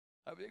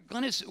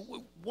Glennys,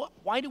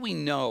 why do we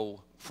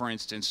know, for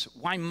instance,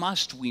 why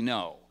must we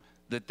know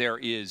that there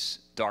is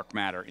dark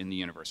matter in the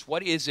universe?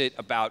 What is it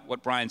about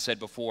what Brian said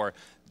before,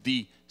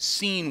 the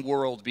seen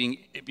world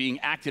being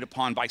acted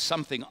upon by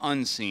something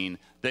unseen,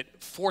 that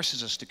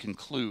forces us to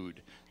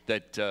conclude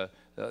that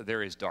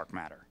there is dark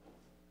matter?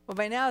 Well,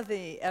 by now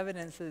the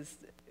evidence is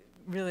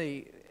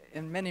really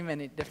in many,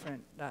 many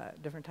different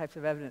types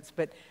of evidence,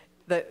 but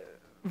the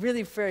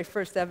really very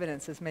first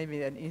evidence is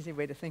maybe an easy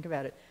way to think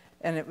about it.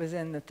 And it was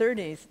in the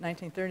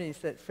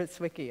 1930s, that Fritz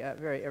Zwicky, a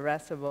very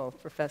irascible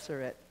professor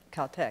at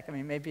Caltech, I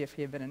mean, maybe if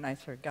he had been a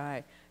nicer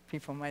guy,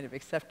 people might have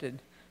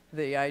accepted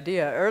the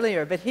idea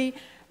earlier, but they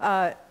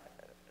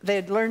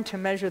had learned to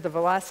measure the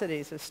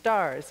velocities of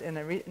stars in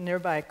a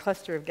nearby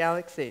cluster of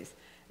galaxies.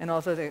 And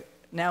also,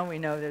 now we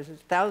know there's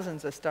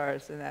thousands of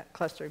stars in that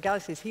cluster of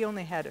galaxies. He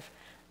only had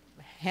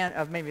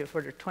maybe a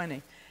foot or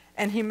 20.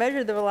 And he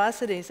measured the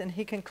velocities, and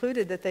he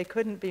concluded that they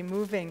couldn't be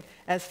moving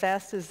as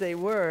fast as they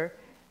were,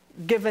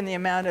 given the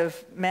amount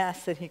of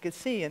mass that he could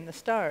see in the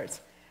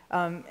stars.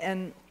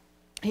 And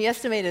he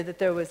estimated that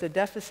there was a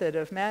deficit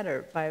of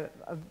matter by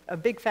a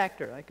big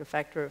factor, like a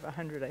factor of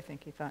 100, I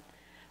think he thought.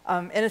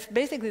 And it's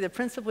basically the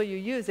principle you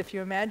use if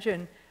you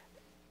imagine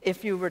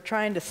if you were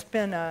trying to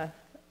spin a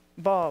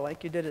ball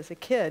like you did as a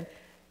kid,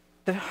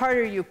 the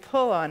harder you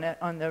pull on it,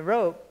 on the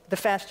rope, the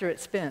faster it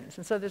spins.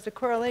 And so there's a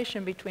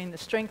correlation between the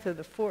strength of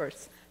the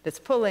force that's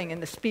pulling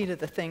and the speed of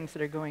the things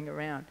that are going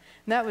around.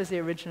 And that was the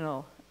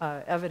original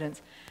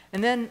evidence.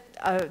 And then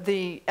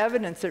the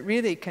evidence that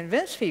really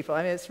convinced people,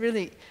 I mean, it's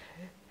really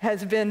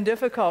has been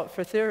difficult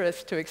for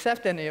theorists to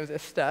accept any of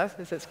this stuff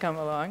as it's come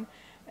along.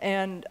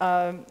 And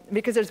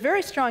because there's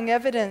very strong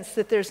evidence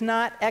that there's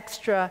not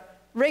extra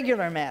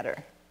regular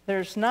matter.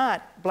 There's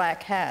not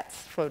black hats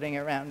floating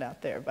around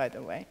out there, by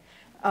the way.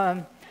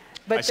 But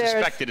I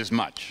suspected as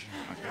much.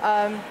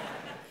 Okay.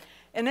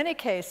 In any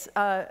case,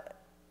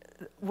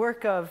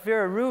 work of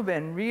Vera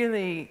Rubin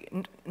really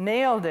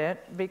nailed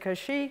it, because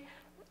she's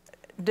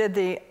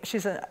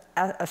an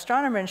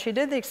astronomer, and she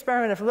did the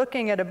experiment of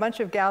looking at a bunch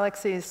of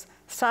galaxies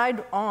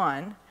side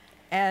on,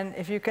 and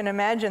if you can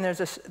imagine,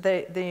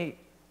 the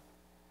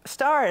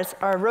stars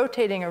are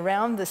rotating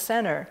around the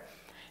center,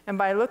 and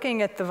by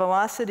looking at the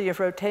velocity of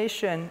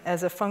rotation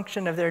as a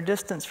function of their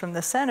distance from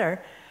the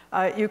center,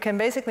 you can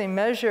basically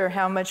measure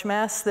how much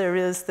mass there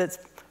is that's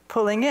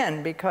pulling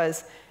in,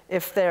 because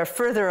if they're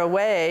further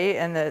away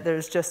and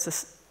there's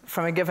just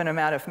from a given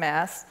amount of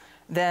mass,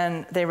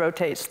 then they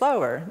rotate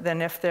slower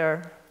than if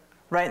they're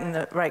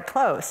right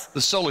close.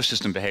 The solar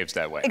system behaves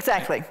that way.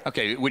 Exactly.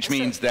 Okay, which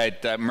means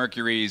that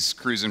Mercury's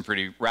cruising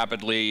pretty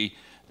rapidly,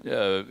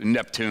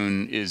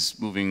 Neptune is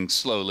moving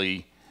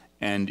slowly,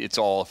 and it's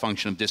all a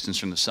function of distance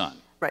from the sun.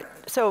 Right.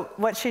 So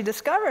what she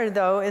discovered,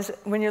 though, is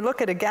when you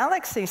look at a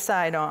galaxy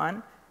side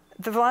on,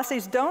 the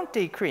velocities don't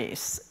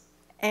decrease.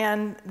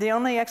 And the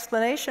only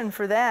explanation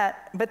for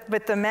that,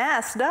 but the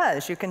mass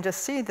does. You can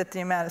just see that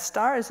the amount of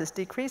stars is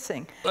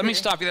decreasing. Let me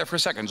stop you there for a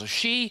second. So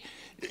she,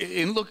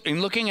 in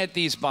looking at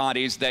these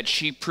bodies that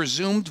she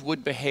presumed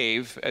would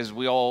behave, as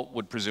we all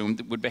would presume,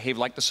 would behave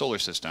like the solar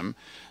system,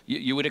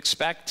 you would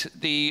expect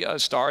the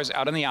stars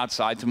out on the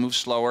outside to move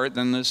slower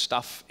than the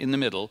stuff in the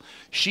middle.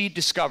 She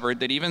discovered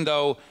that even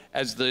though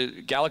as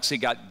the galaxy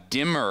got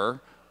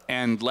dimmer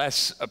and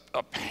less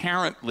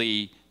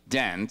apparently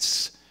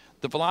dense,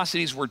 the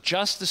velocities were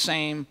just the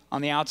same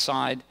on the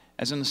outside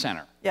as in the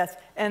center. Yes,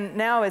 and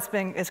now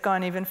it's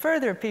gone even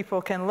further.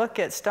 People can look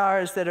at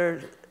stars that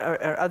are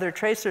or other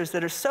tracers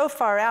that are so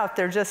far out,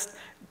 they're just,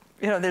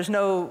 there's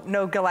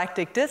no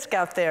galactic disk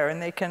out there,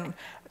 and they can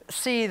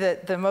see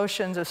that the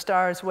motions of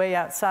stars way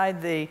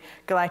outside the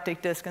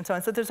galactic disk and so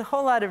on. So there's a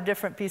whole lot of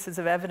different pieces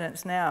of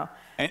evidence now.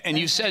 And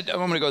you said a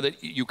moment ago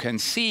that you can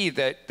see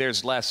that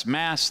there's less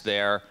mass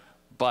there,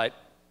 but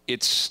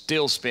it's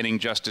still spinning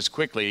just as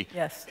quickly.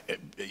 Yes.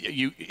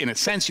 In a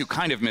sense, you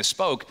kind of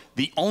misspoke.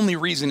 The only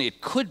reason it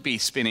could be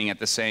spinning at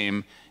the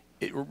same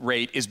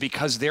rate is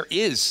because there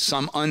is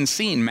some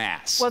unseen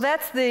mass. Well,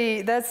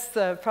 that's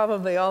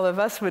probably all of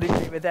us would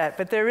agree with that.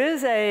 But there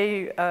is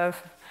a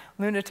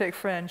lunatic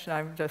fringe, and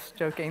I'm just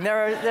joking.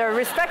 There are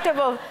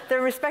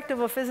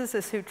respectable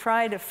physicists who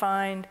try to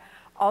find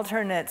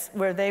alternates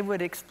where they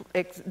would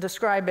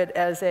describe it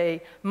as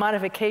a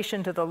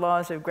modification to the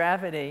laws of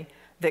gravity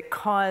that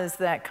cause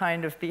that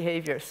kind of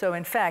behavior. So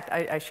in fact,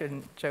 I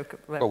shouldn't joke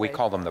that Well, way. we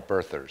call them the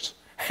birthers.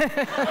 The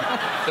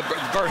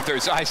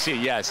birthers, I see,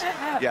 yes.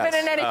 But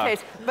in any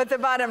case, but the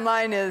bottom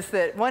line is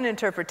that one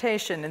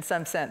interpretation, in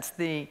some sense,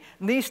 the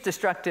least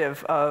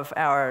destructive of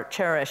our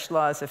cherished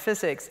laws of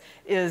physics,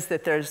 is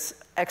that there's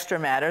extra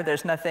matter.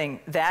 There's nothing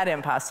that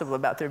impossible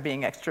about there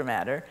being extra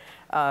matter.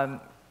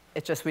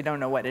 It's just we don't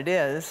know what it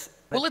is.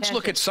 Well, let's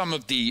look at some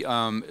of the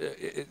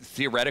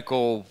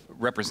theoretical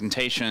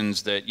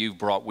representations that you've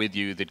brought with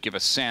you that give a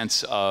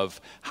sense of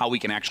how we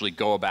can actually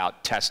go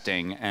about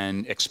testing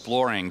and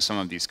exploring some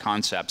of these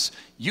concepts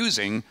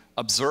using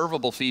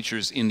observable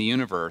features in the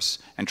universe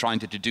and trying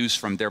to deduce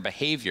from their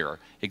behavior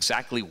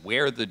exactly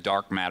where the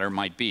dark matter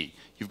might be.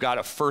 You've got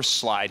a first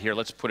slide here.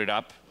 Let's put it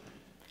up.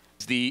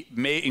 The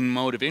main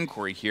mode of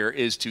inquiry here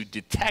is to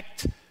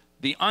detect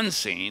the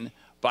unseen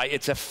by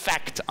its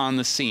effect on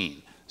the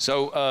seen.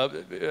 So,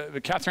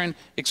 Katherine,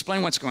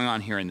 explain what's going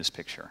on here in this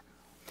picture.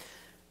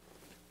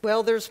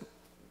 Well, there's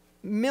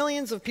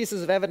millions of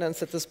pieces of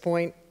evidence at this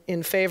point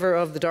in favor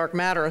of the dark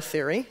matter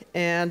theory,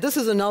 and this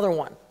is another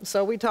one.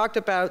 So we talked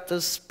about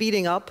the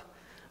speeding up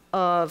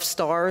of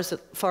stars at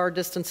far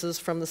distances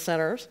from the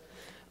centers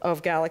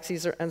of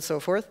galaxies and so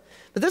forth.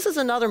 But this is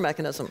another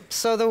mechanism.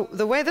 So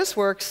the way this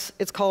works,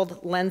 it's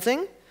called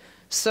lensing.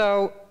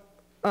 So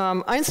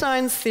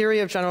Einstein's theory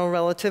of general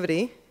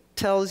relativity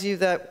tells you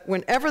that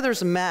whenever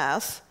there's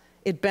mass,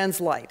 it bends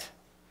light.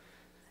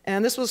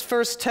 And this was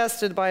first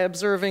tested by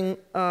observing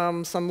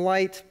some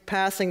light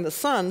passing the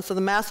sun. So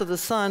the mass of the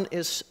sun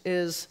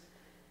is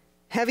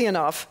heavy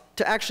enough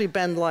to actually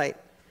bend light.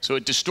 So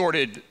it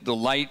distorted the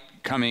light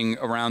coming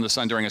around the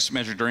sun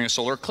measured during a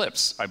solar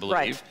eclipse, I believe.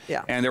 Right,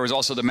 yeah. And there was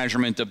also the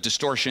measurement of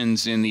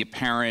distortions in the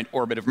apparent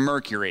orbit of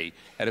Mercury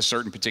at a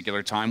certain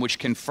particular time, which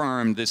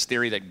confirmed this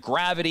theory that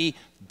gravity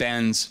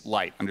bends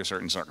light under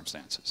certain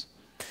circumstances.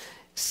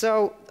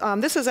 So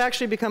this has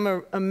actually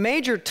become a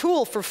major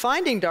tool for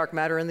finding dark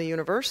matter in the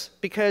universe,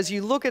 because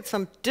you look at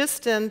some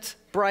distant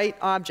bright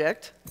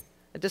object,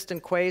 a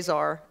distant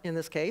quasar in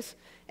this case,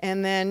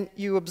 and then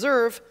you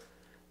observe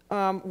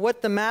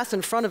what the mass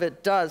in front of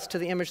it does to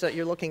the image that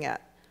you're looking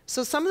at.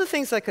 So some of the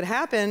things that could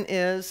happen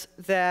is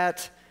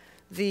that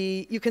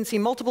you can see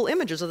multiple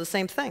images of the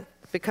same thing,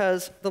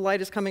 because the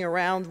light is coming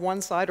around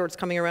one side or it's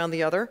coming around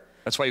the other.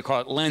 That's why you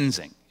call it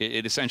lensing.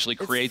 It essentially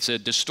creates a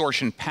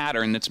distortion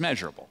pattern that's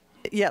measurable.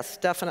 Yes,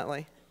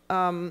 definitely.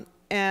 And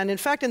in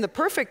fact, in the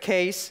perfect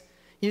case,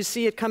 you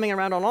see it coming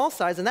around on all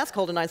sides, and that's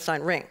called an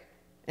Einstein ring.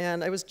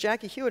 And it was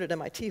Jackie Hewitt at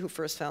MIT who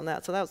first found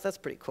that, so that's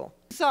pretty cool.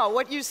 So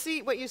what you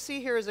see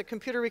here is a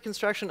computer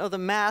reconstruction of the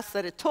mass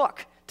that it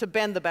took to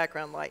bend the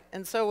background light.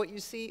 And so what you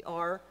see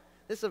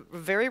this is a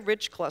very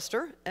rich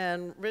cluster,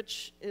 and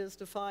rich is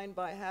defined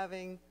by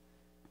having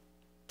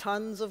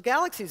tons of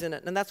galaxies in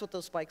it, and that's what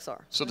those spikes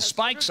are. So the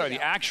spikes are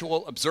the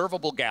actual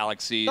observable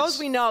galaxies. Those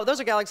we know, those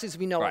are galaxies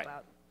we know right.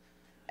 about.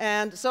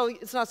 And so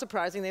it's not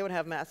surprising they would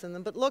have mass in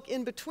them. But look,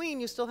 in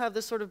between, you still have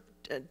this sort of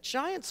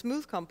giant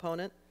smooth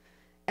component,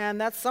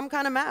 and that's some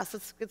kind of mass.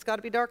 It's got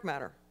to be dark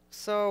matter.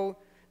 So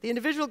the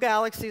individual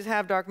galaxies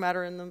have dark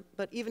matter in them,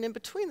 but even in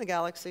between the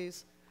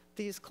galaxies,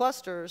 these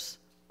clusters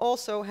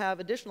also have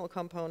additional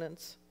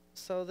components.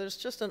 So there's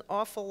just an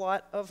awful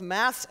lot of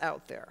mass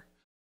out there.